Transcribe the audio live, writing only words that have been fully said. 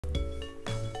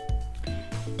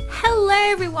Hello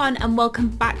everyone and welcome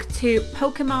back to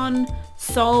Pokemon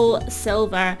Soul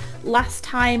Silver. Last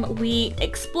time we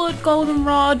explored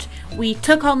Goldenrod, we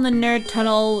took on the Nerd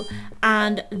Tunnel,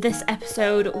 and this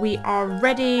episode we are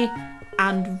ready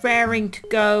and raring to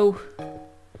go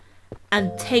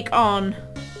and take on...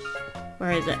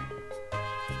 Where is it?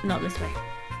 Not this way.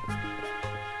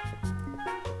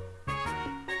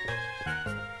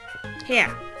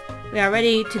 Here. We are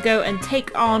ready to go and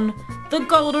take on the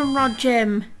Goldenrod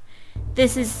gym.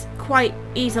 This is quite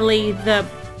easily the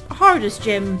hardest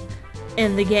gym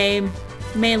in the game,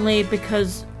 mainly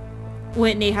because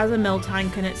Whitney has a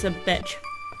Miltank and it's a bitch.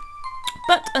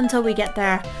 But until we get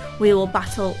there, we will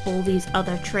battle all these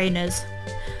other trainers.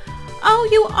 Oh,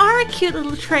 you are a cute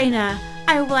little trainer.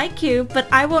 I like you, but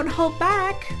I won't hold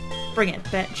back. Bring it,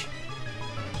 bitch.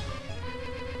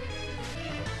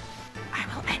 I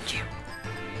will end you.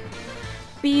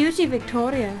 Beauty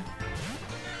Victoria.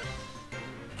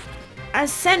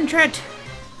 Accentret!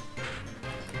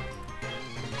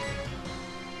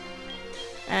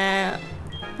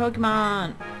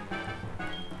 Pokemon.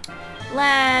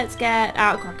 Let's get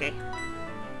out Crocky.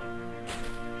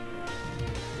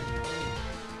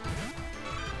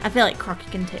 I feel like Crocky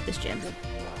can take this gym.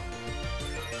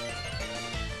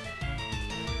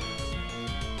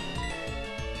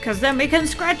 Because then we can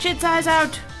scratch its eyes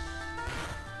out.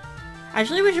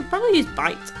 Actually, we should probably use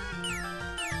Bite.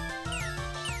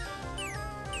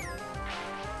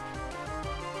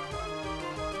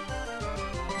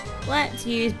 Let's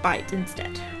use Bite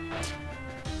instead.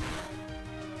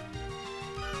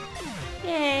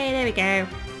 Yay, there we go.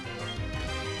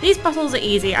 These battles are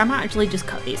easy. I might actually just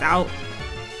cut these out.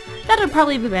 That'll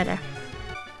probably be better.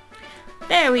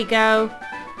 There we go.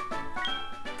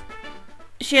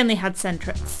 She only had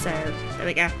Centrets, so there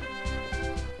we go.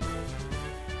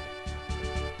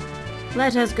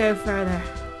 Let us go further.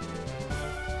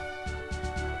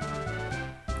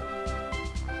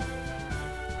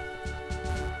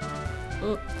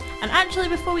 Oh. And actually,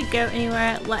 before we go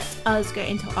anywhere, let us go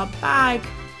into our bag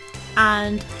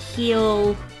and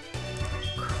heal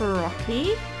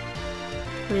Crocky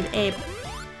with a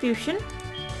fusion.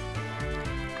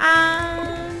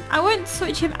 And I won't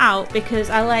switch him out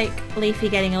because I like Leafy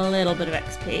getting a little bit of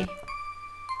XP.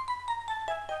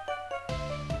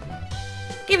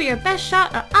 Give it your best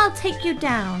shot or I'll take you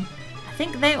down. I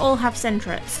think they all have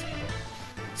Centrets.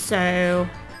 So...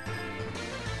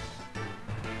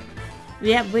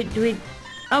 yeah,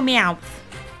 oh, Meowth.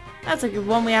 That's a good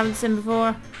one we haven't seen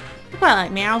before. I quite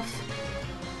like Meowth.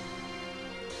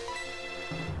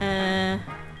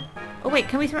 Oh wait,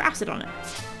 can we throw acid on it?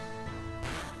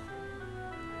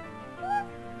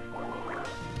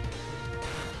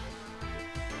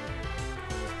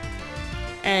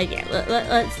 Yeah,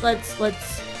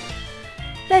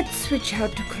 let's switch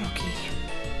out to Crocky.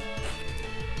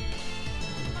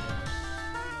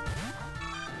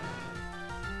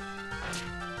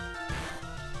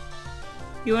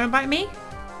 You wanna bite me?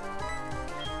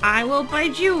 I will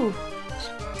bite you!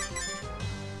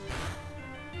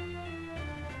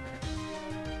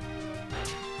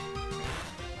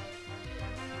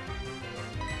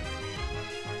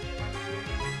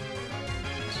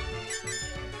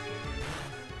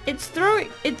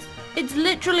 It's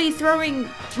literally throwing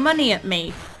money at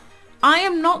me. I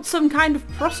am not some kind of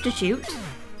prostitute.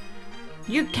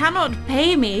 You cannot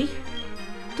pay me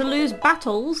to lose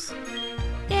battles.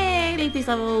 Yay, Leafy's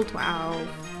level 12.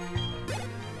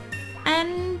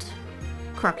 And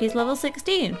Crocky's level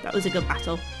 16. That was a good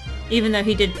battle. Even though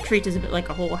he did treat us a bit like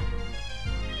a whore.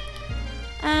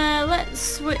 Let's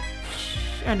switch.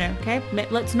 Oh no, okay.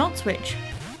 Let's not switch.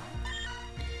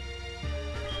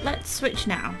 Let's switch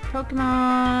now.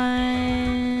 Pokemon...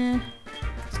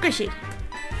 Squishy.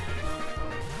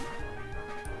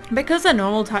 Because they're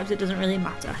normal types, it doesn't really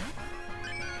matter.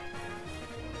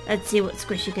 Let's see what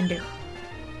Squishy can do.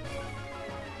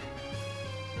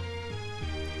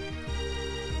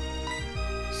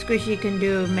 Squishy can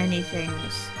do many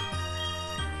things.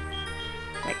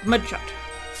 Like Mudshot.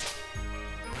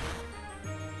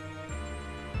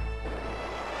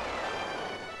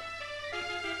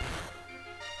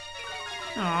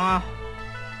 Aww.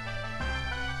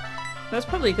 That's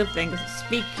probably a good thing because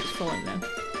speed keeps falling then.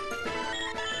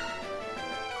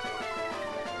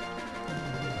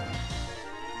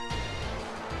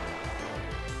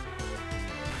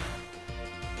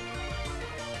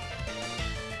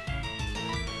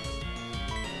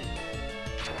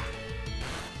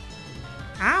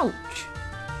 Ouch!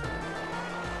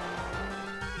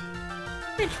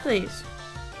 Bitch, please.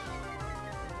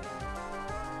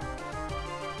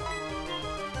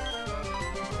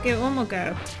 Give it one more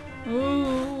go.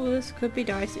 Ooh, this could be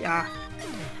dicey. Ah.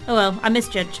 Oh well, I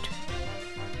misjudged.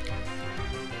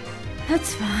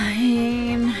 That's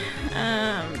fine.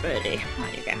 Birdie,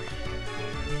 there you go.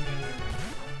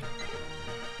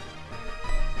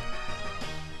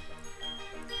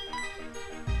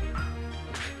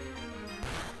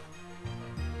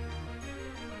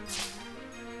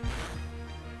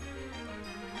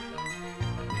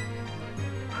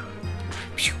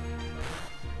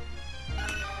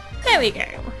 There we go.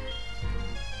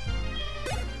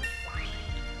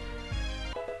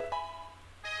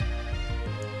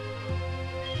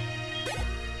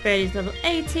 Birdie's level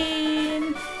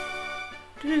 18.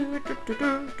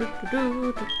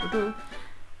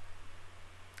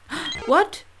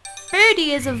 What?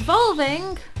 Birdie is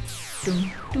evolving.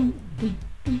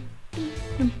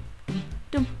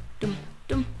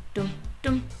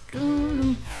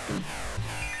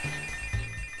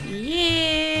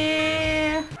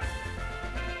 Yeah.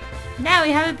 Now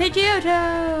we have a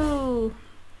Pidgeotto.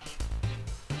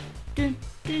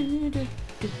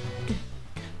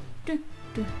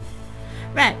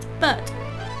 Right, but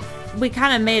we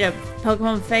kind of made a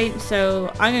Pokemon faint,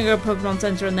 so I'm gonna go Pokemon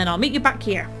Center and then I'll meet you back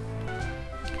here.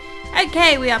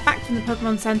 Okay, we are back from the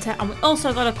Pokemon Center and we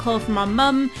also got a call from our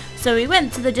mum, so we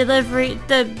went to the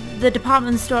the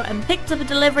department store and picked up a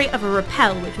delivery of a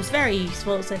Repel, which was very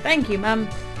useful, so thank you, mum.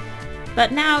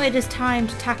 But now it is time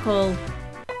to tackle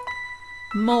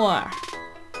more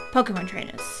Pokemon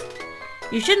trainers.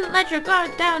 You shouldn't let your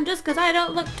guard down just because I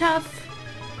don't look tough.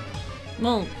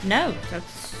 Well, no,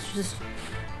 that's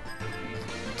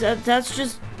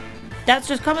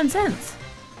just common sense.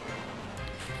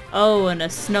 Oh, and a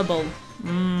Snubbull.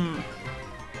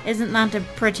 Isn't that a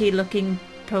pretty looking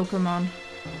Pokemon?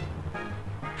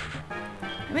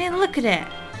 I mean, look at it.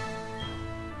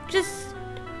 Just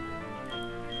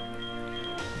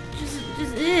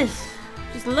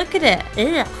look at it.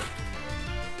 Ugh.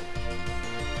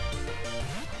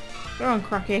 Go on,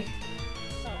 Crocky.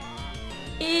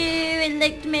 Ew, it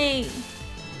licked me.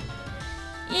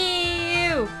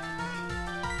 Ew.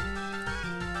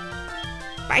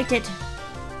 Bite it.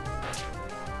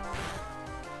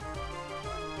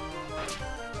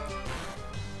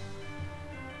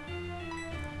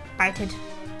 Bite it.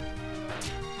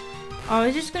 Oh,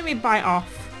 it's just gonna be bite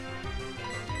off.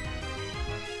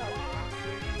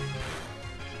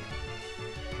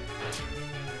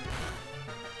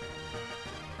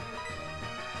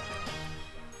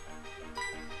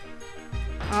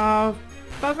 Oh,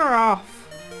 bugger off.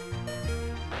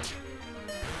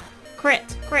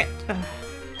 Crit, crit. Ugh.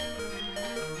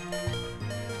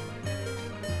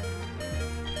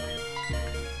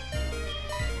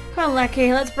 Come on,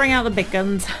 Lecky, let's bring out the big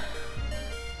guns.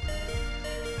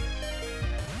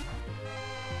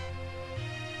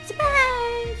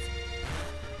 Surprise!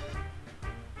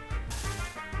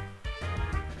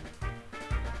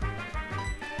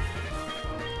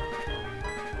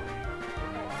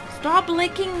 Stop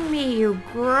licking me, you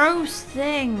gross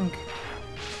thing.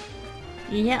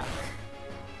 Yuck.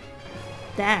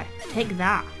 There, take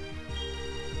that.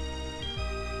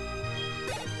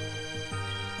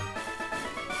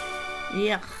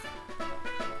 Yuck.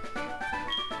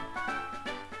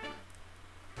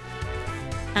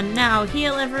 And now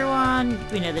heal everyone.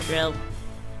 We know the drill.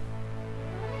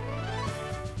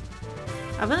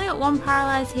 I've only got one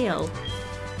paralyzed heal.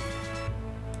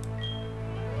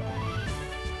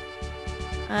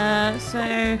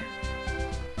 So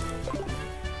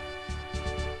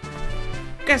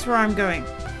guess where I'm going.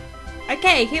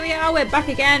 Okay, here we are, we're back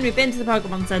again. We've been to the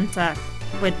Pokemon Center.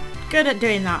 We're good at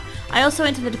doing that. I also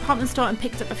went to the department store and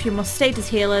picked up a few more status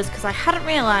healers because I hadn't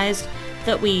realised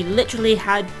that we literally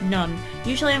had none.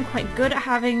 Usually I'm quite good at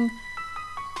having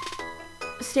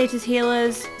status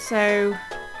healers, so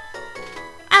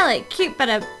I like cute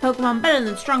Pokemon better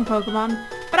than strong Pokemon,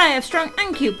 but I have strong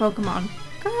and cute Pokemon.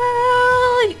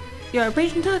 Girl, you're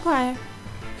preaching to the choir.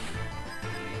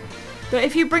 But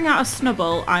if you bring out a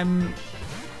Snubbull, I'm...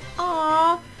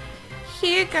 Aww,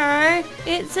 here you go.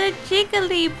 It's a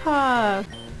Jigglypuff.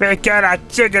 We got a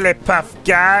Jigglypuff,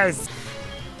 guys.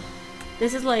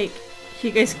 This is like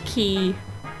Hugo's key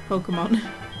Pokemon.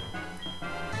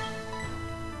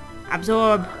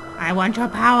 Absorb. I want your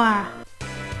power.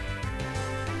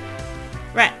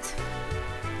 Ret.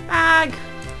 Bag.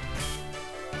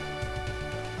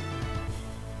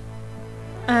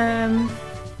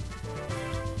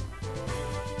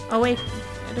 Oh wait,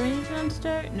 do we need to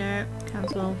antidote? No,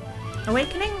 cancel.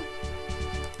 Awakening?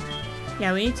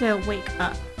 Yeah, we need to wake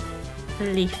up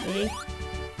Leafy.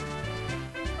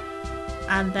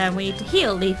 And then we need to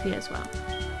heal Leafy as well.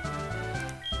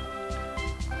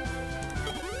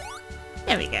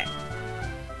 There we go.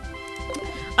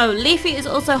 Oh, Leafy is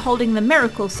also holding the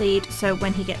Miracle Seed, so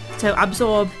when he gets... So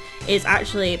Absorb is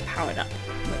actually powered up,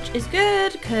 which is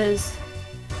good, because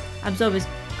Absorb is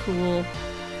cool.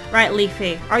 Right,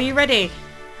 Leafy, are you ready?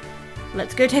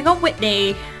 Let's go take on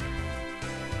Whitney.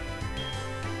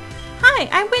 Hi,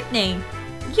 I'm Whitney.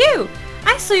 You!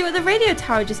 I saw you at the radio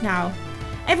tower just now.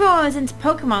 Everyone was into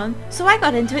Pokemon, so I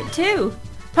got into it too.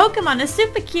 Pokemon is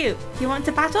super cute. You want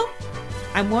to battle?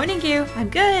 I'm warning you, I'm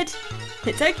good.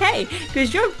 It's okay,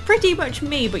 because you're pretty much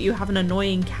me, but you have an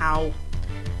annoying cow.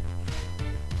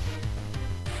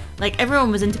 Like,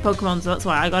 everyone was into Pokemon, so that's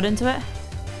why I got into it.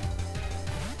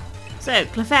 So,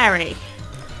 Clefairy.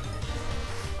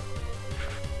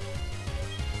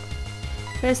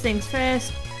 First things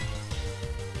first.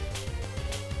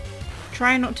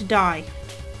 Try not to die.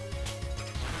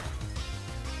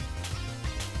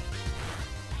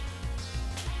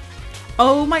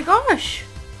 Oh my gosh!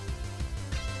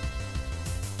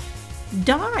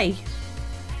 Die!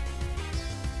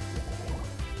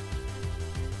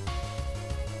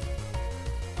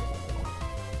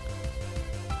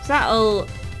 So that'll...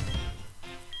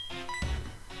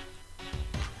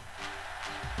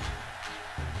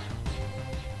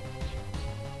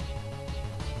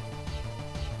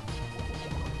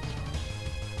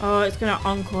 Oh, it's gonna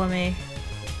encore me.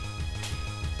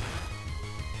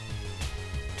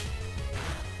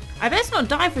 I best not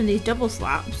die from these double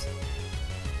slaps.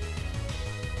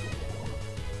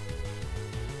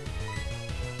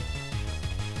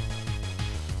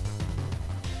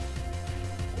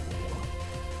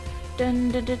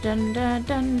 Dun dun dun dun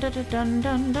dun dun dun dun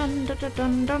dun dun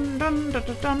dun dun dun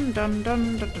dun dun dun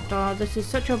dun dun. This is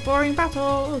such a boring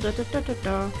battle.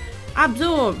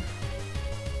 Absorb.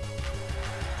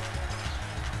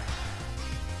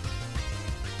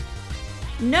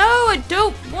 No, I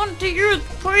don't want to use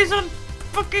poison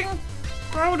fucking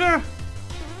powder.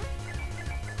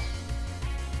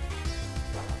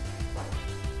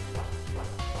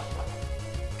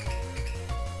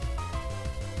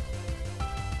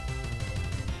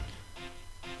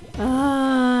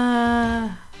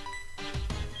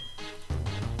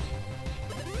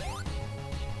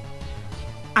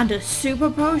 And a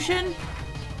super potion?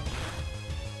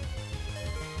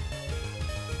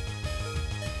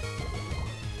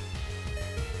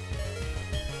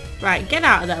 Right, get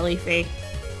out of there, Leafy.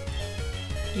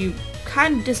 You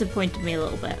kind of disappointed me a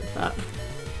little bit, but...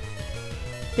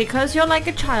 Because you're like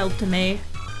a child to me,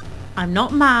 I'm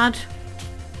not mad.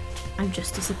 I'm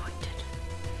just disappointed.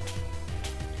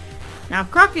 Now,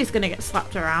 Crocky's gonna get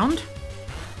slapped around.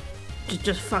 Which is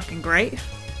just fucking great.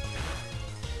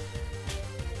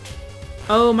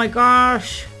 Oh my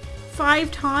gosh!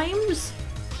 5 times?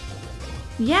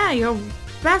 Yeah, you'll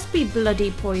best be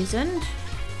bloody poisoned.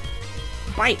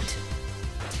 Bite.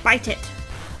 Bite it.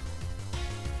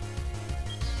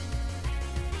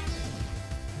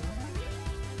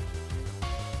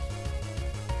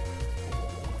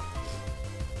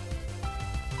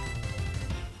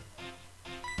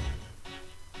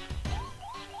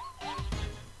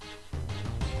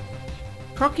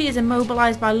 Crocky is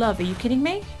immobilized by love. Are you kidding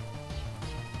me?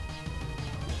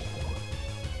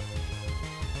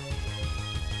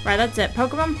 Right, that's it.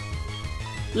 Pokemon?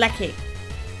 Lecky.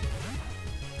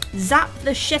 Zap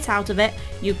the shit out of it.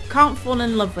 You can't fall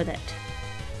in love with it.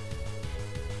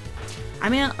 I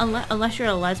mean, unless you're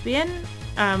a lesbian,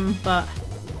 but...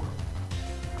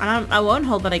 And I won't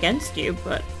hold that against you,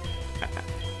 but...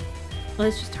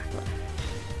 let's just tackle it.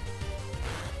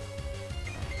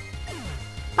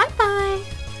 Bye-bye!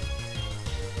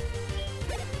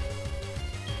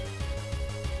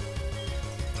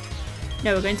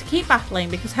 No, we're going to keep battling,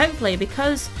 because hopefully,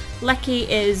 because Lecky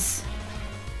is...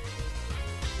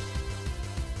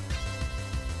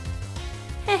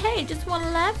 Hey, just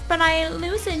one left, but I ain't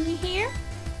losing, you hear?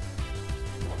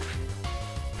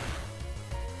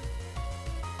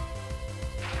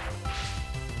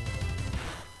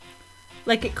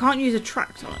 Like, it can't use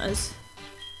Attract on us.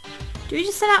 Do we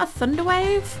just send out a Thunder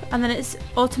Wave and then it's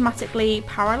automatically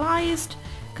paralysed?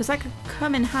 Because that could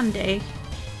come in handy.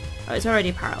 Oh, it's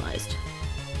already paralysed.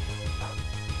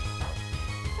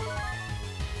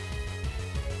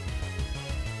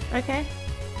 Okay.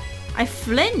 I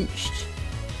flinched.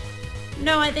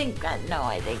 No, I think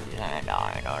no.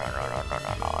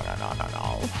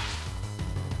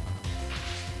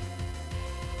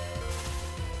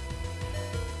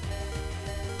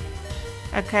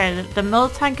 Okay, the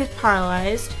Miltank is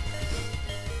paralyzed.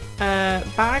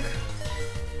 Bag.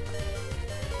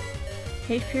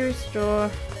 HP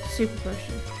restore. Super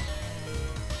potion.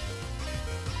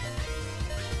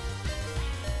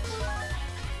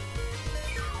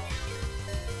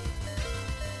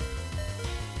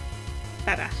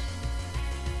 Better.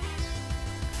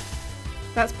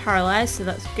 That's paralyzed, so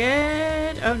that's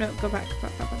good. Oh no, go back.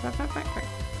 Back.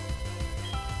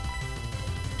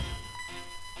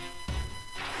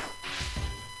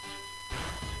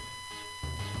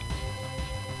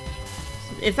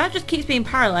 So if that just keeps being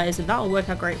paralyzed, then that'll work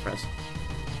out great for us.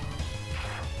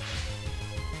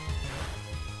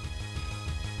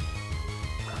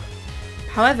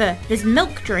 However, this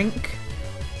milk drink,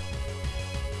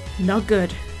 not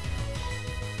good.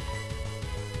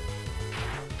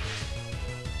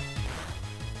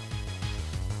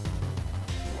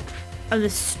 And the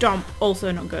stomp,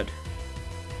 also not good.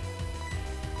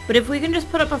 But if we can just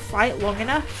put up a fight long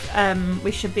enough,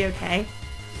 we should be okay.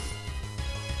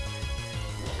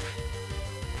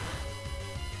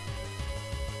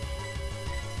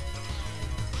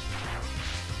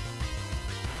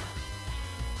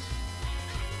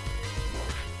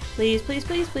 Please, please,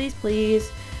 please, please,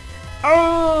 please.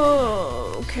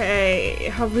 Oh, okay.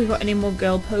 Have we got any more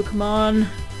girl Pokemon?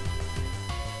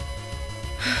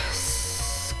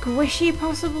 Squishy,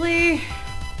 possibly?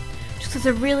 Just because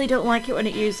I really don't like it when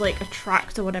it uses like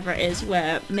attract or whatever it is,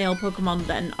 where male Pokemon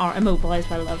then are immobilized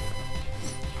by love.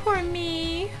 Poor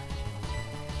me.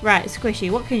 Right, Squishy,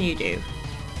 what can you do?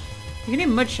 You can do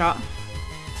Mud Shot.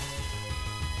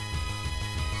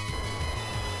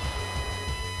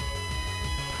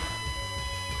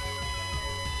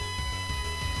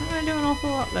 Not gonna do an awful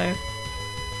lot though.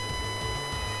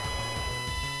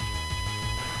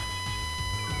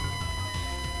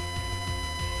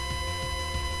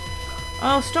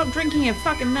 Oh, stop drinking your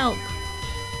fucking milk.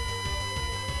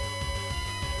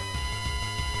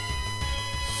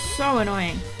 So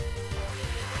annoying.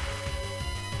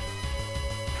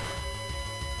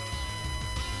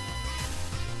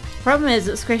 Problem is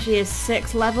that Squishy is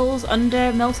 6 levels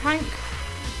under Miltank.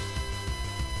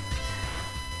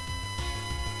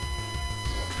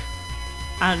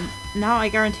 And now I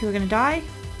guarantee we're gonna die.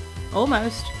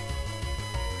 Almost.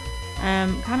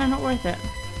 Kinda not worth it.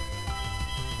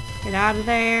 Get out of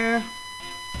there.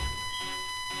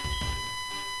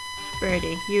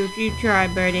 Birdie. You try,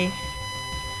 Birdie.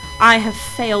 I have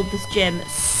failed this gym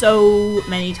so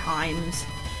many times.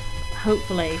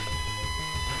 Hopefully.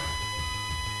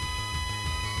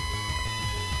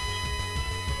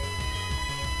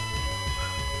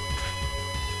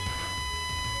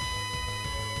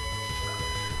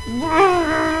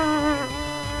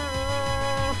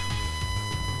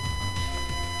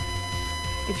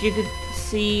 If you could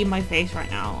see my face right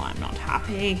now, I'm not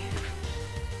happy.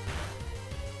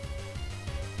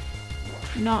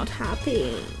 Not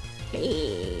happy.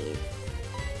 Please.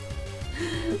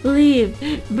 Leave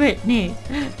Whitney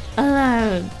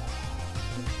alone.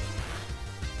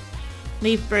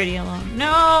 Leave Birdie alone.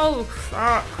 No!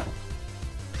 Fuck.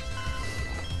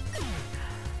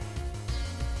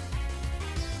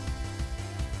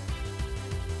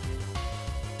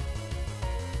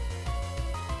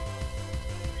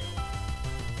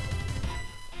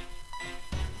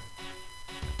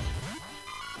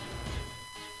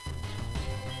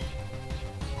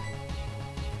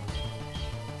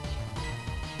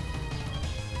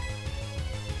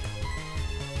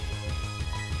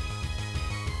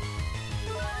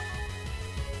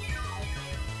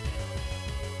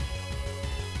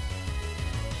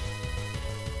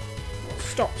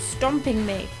 Stop stomping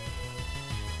me.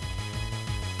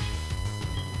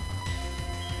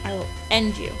 I will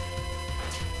end you.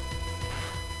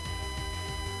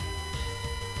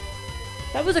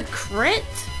 That was a crit?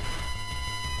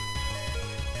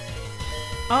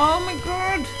 Oh my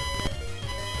god.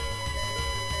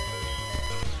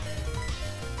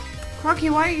 Crocky,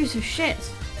 why are you so shit?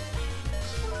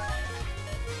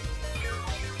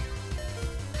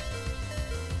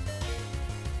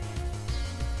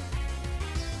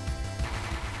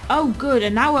 Oh good,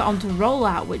 and now we're on to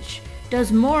rollout, which does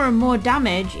more and more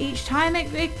damage each time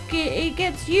it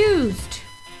gets used.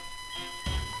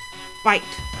 Bite.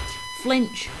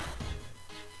 Flinch.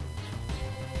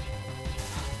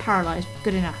 Paralyzed.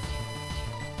 Good enough.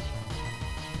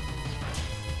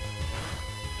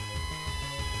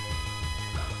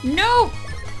 No!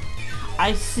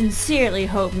 I sincerely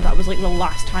hope that was like the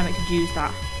last time I could use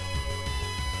that.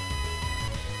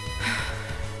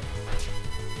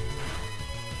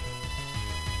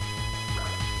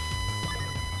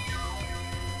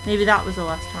 Maybe that was the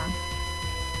last time.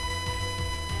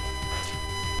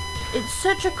 It's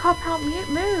such a cop-out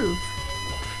move.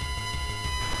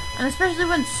 And especially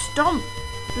when Stomp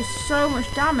does so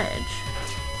much damage.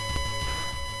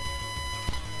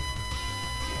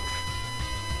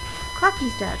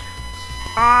 Crocky's dead.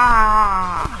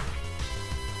 Ah!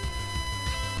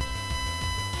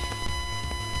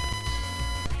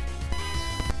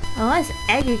 Unless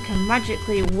Eggy can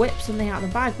magically whip something out of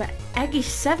the bag, but Eggy's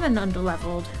 7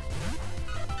 underleveled.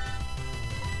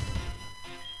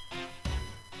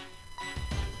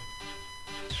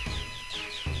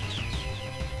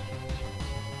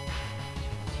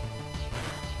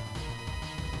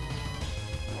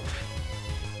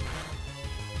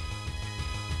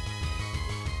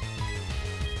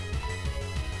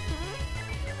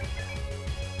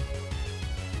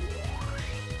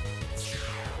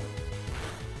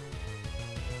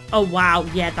 Oh wow,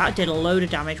 yeah, that did a load of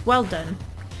damage. Well done.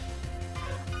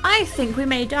 I think we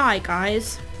may die,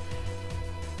 guys.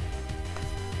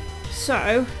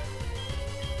 So, I'm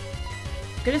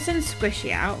gonna send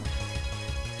Squishy out.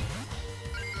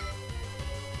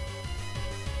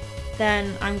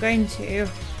 Then I'm going to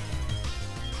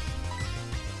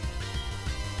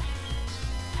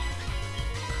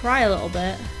cry a little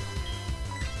bit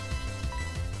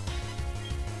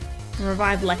and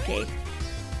revive Lecky.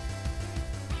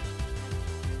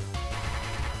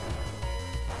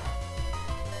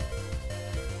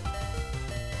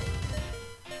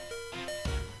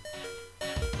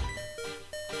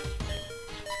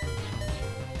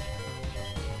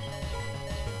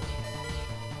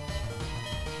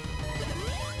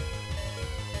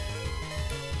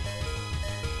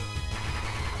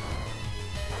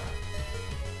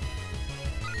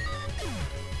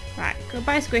 Right,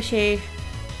 goodbye Squishy.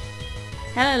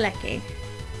 Hello Lecky.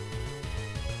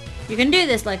 You can do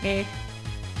this, Lecky.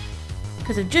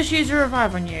 Because I've just used a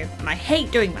revive on you, and I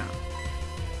hate doing that.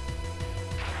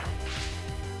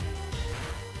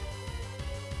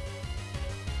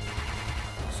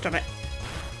 Stop it.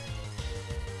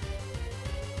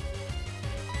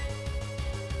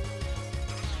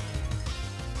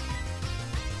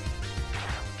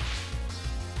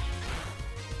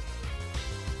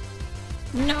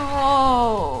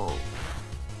 No.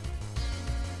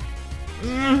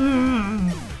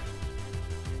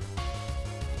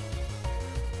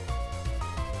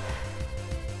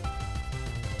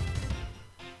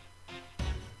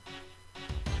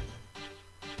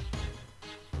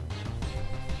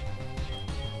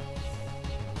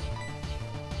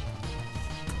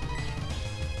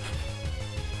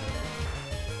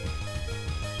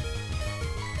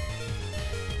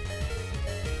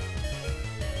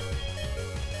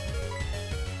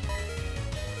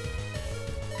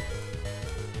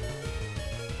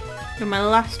 You're my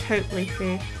last hope,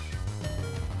 Leafy.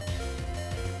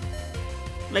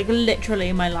 Like,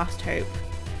 literally my last hope.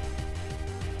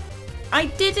 I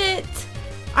did it!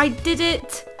 I did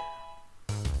it!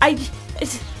 I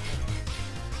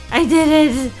did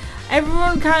it!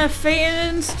 Everyone kind of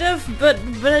fainted and stuff, but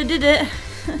I did it.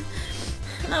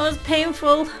 That was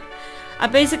painful. I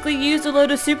basically used a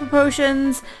load of super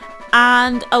potions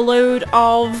and a load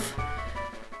of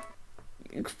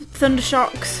thunder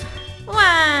shocks.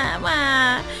 Wah,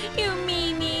 wah, you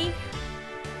meanie.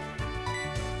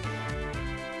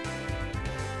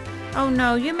 Oh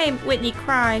no, you made Whitney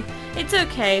cry. It's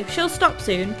okay, she'll stop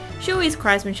soon. She always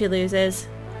cries when she loses.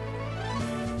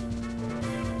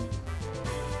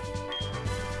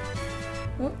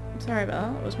 Oh, sorry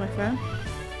about that, that was my phone.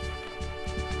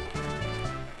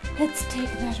 Let's take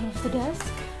that off the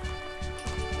desk.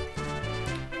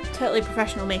 Totally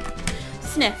professional me.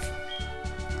 Sniff.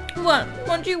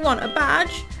 What do you want? A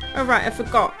badge? Oh right, I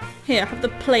forgot. Here, have the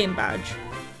plain badge.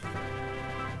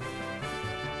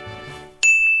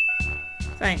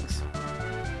 Thanks.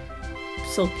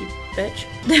 Sulky bitch.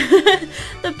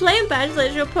 The plain badge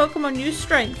lets your Pokemon use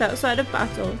strength outside of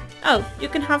battle. Oh, you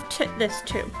can have this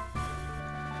too.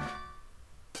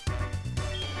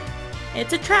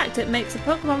 It's attract. It makes a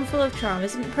Pokemon full of charm.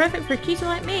 Isn't it perfect for a cutie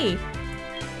like me?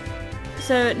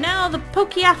 So now the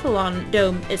Pokeathlon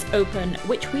Dome is open,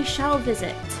 which we shall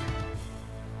visit.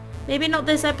 Maybe not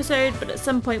this episode, but at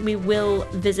some point we will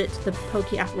visit the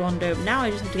Pokeathlon Dome. Now I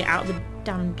just have to get out of the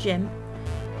damn gym.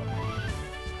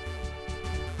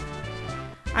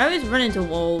 I always run into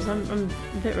walls. I'm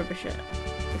a bit rubbish at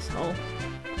this whole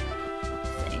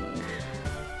thing.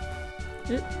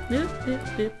 There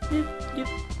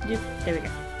we go.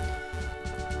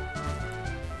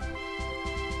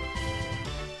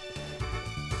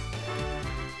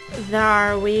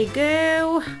 There we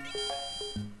go.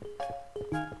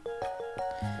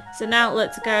 So now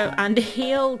let's go and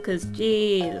heal, because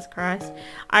Jesus Christ.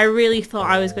 I really thought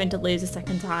I was going to lose a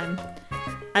second time.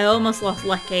 I almost lost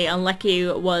Lecky, and Lecky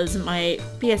was my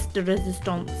pièce de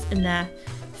résistance in there.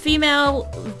 Female,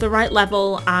 the right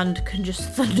level, and can just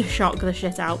thunder shock the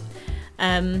shit out.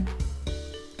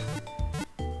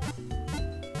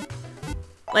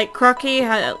 Like Crocky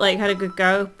had a good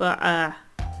go, but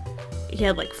he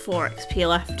had like 4 XP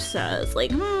left, so it's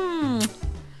like,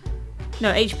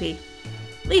 No, HP.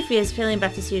 Leafy is feeling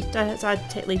better, so you decided to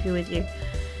take Leafy with you.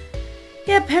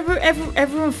 Yep,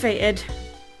 everyone fated.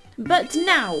 But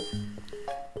now,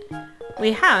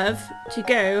 we have to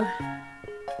go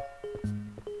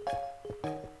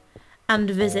and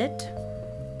visit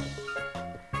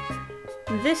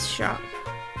this shop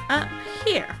up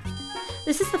here.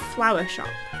 This is the flower shop.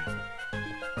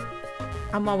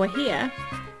 And while we're here,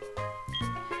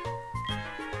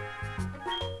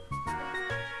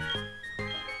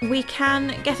 we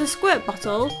can get a squirt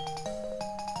bottle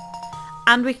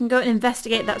and we can go and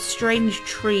investigate that strange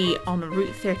tree on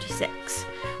Route 36,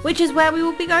 which is where we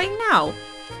will be going now.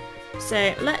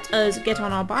 So let us get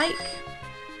on our bike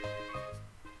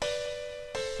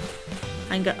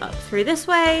and go up through this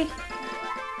way.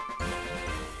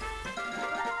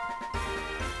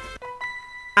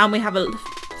 And we have a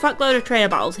fuckload of trainer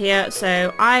battles here,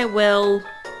 so I will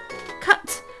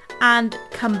cut and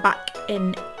come back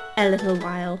in a little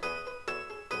while.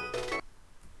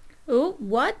 Oh,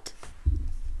 what?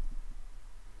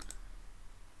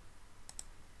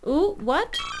 Oh,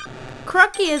 what?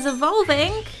 Crocky is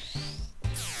evolving!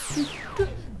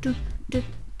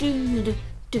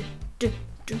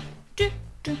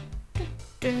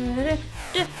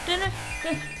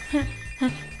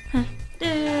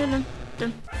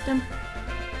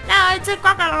 Now it's a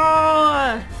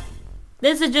crocodile!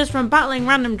 This is just from battling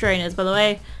random trainers, by the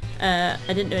way. I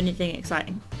didn't do anything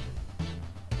exciting.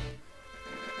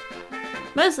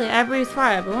 Mostly I breathe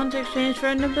fire, but want to exchange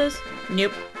phone numbers?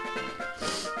 Nope.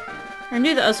 I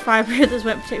knew that us fire breathers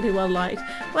weren't particularly well liked.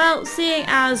 Well, seeing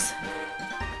as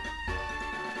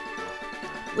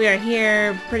we are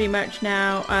here pretty much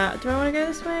now, do I want to go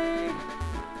this way?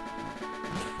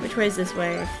 Which way is this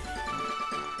way?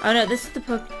 Oh no, this is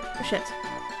the shit.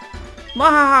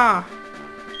 Mwahaha!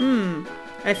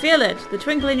 I feel it. The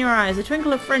twinkle in your eyes. The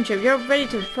twinkle of friendship. You're ready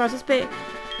to participate.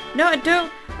 No, I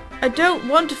don't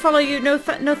want to follow you. No,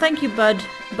 no thank you, bud.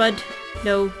 Bud.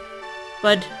 No.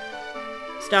 Bud.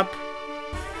 Stop.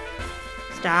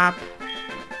 Stop.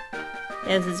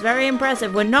 Yes, it's very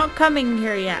impressive. We're not coming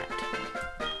here yet.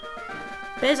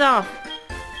 Piss off.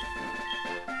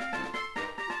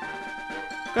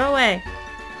 Go away.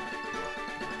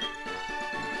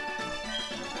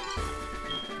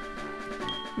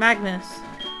 Magnus.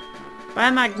 Bye,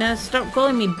 Magnus. Stop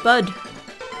calling me Bud.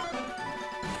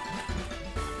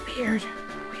 Weird.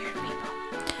 Weird people.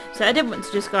 So I didn't want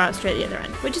to just go out straight the other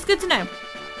end, which is good to know.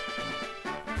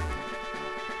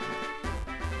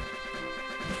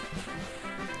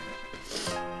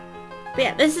 But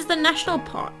yeah, this is the national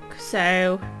park,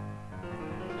 so...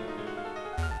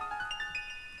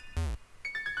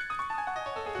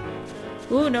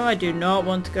 Oh no, I do not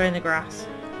want to go in the grass.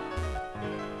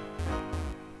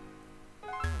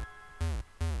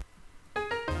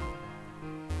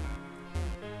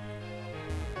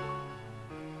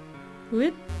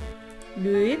 Whip,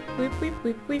 whip, whip, whip,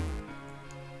 whip, whip.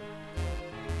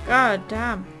 God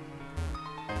damn.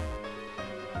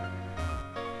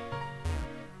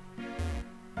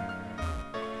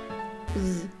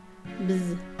 Bzz,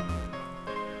 bzz.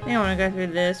 I want to go through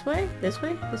this way, this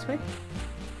way, this way.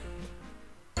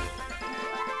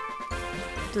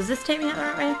 Does this take me out the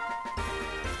right way?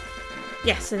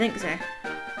 Yes, I think so.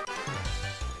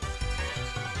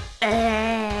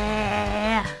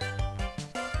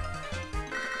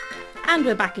 And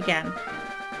we're back again.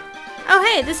 Oh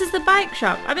hey, this is the bike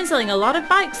shop. I've been selling a lot of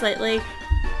bikes lately.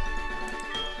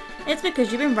 It's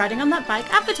because you've been riding on that bike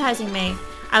advertising me.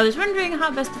 I was wondering how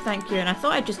best to thank you and I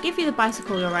thought I'd just give you the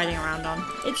bicycle you're riding around on.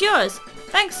 It's yours.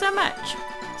 Thanks so much.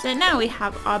 So now we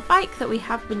have our bike that we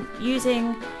have been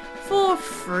using for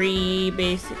free,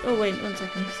 basically. Oh wait, 1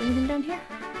 second. Is anything down here?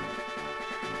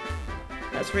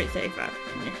 That's Route 35.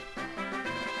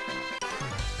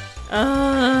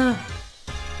 Yeah.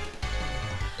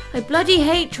 I bloody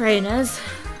hate trainers.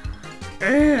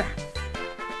 Ugh.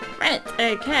 Right,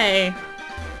 okay.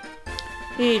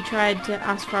 He tried to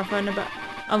ask for our phone number.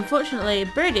 Unfortunately,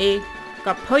 Birdie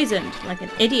got poisoned like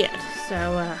an idiot,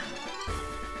 so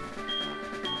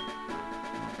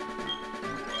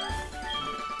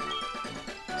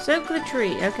soak the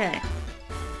tree, okay.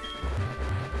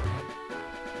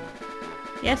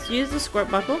 Yes, use the squirt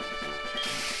bottle.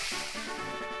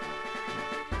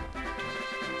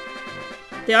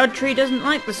 The odd tree doesn't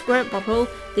like the squirt bottle.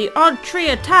 The odd tree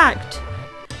attacked!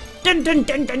 Dun dun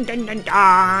dun dun dun dun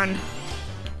dun!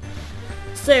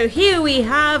 So here we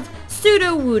have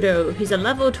Sudowoodo. He's a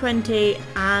level 20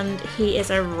 and he is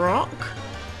a rock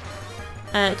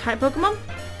type Pokemon.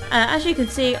 As you can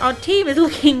see, our team is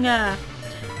looking a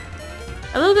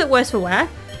little bit worse for wear.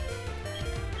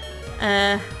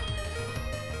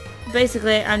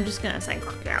 basically, I'm just gonna send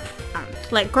Crocky out and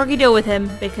let Crocky deal with him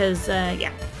because,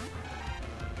 yeah.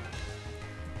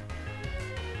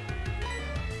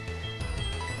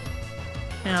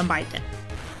 And I'll bite it.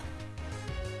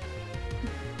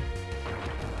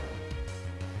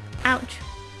 Ouch.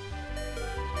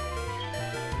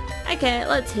 Okay,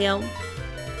 let's heal.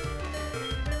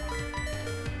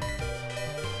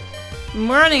 We're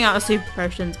running out of super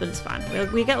potions, but it's fine.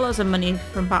 We get lots of money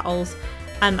from battles,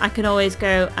 and I can always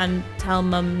go and tell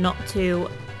Mum not to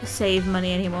save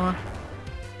money anymore.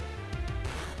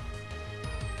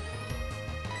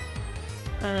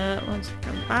 Once I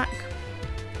come back.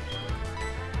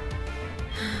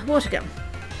 Water gun.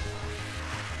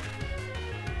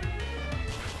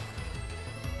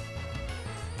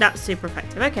 That's super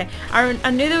effective. Okay,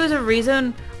 I knew there was a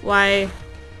reason why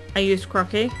I used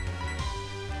Crocky.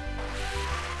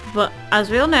 But as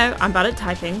we all know, I'm bad at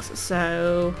typing,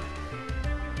 so...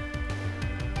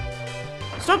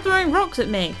 Stop throwing rocks at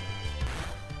me!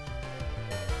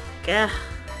 Gah.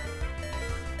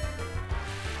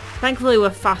 Thankfully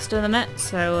we're faster than it,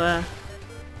 so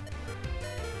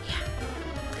yeah.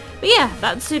 But yeah,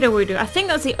 that's Sudowoodo. I think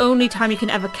that's the only time you can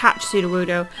ever catch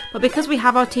Sudowoodo. But because we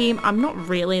have our team, I'm not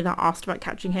really that arsed about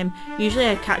catching him. Usually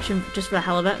I catch him just for the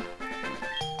hell of it.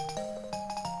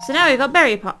 So now we've got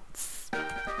berry pots.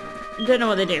 Don't know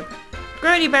what they do.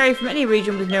 Grow any berry from any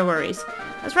region with no worries.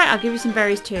 That's right, I'll give you some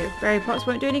berries too. Berry pots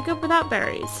won't do any good without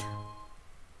berries.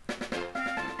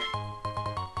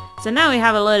 So now we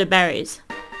have a load of berries.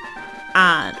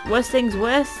 And worst things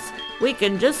worst, we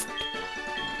can just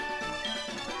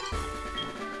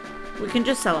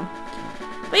sell them.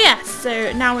 But yeah,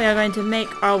 so now we are going to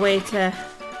make our way to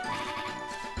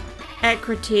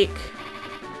Ekritik.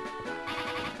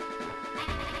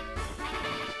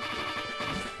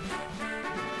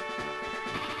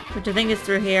 Which I think is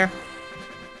through here.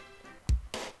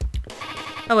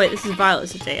 Oh wait, this is Violet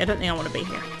City. I don't think I want to be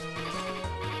here.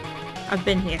 I've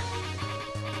been here.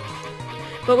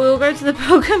 But we will go to the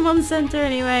Pokemon Center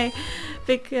anyway,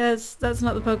 because that's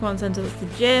not the Pokemon Center, that's the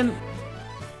gym.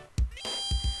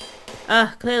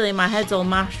 Clearly my head's all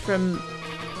mashed from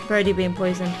Brody being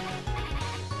poisoned.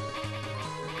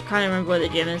 I can't remember where the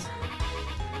gym is.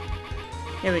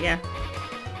 Here we go.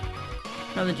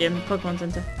 Not the gym, Pokemon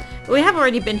Center. But we have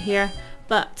already been here,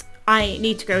 but I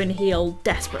need to go and heal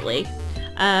desperately.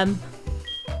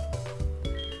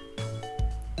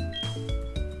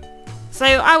 So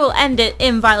I will end it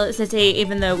in Violet City,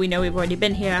 even though we know we've already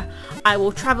been here. I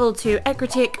will travel to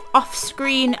Ekritik off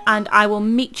screen, and I will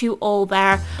meet you all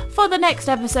there for the next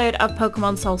episode of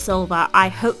Pokemon Soul Silver. I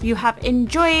hope you have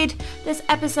enjoyed this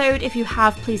episode. If you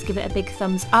have, please give it a big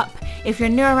thumbs up. If you're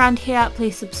new around here,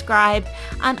 please subscribe,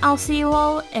 and I'll see you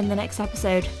all in the next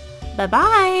episode. Bye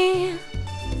bye!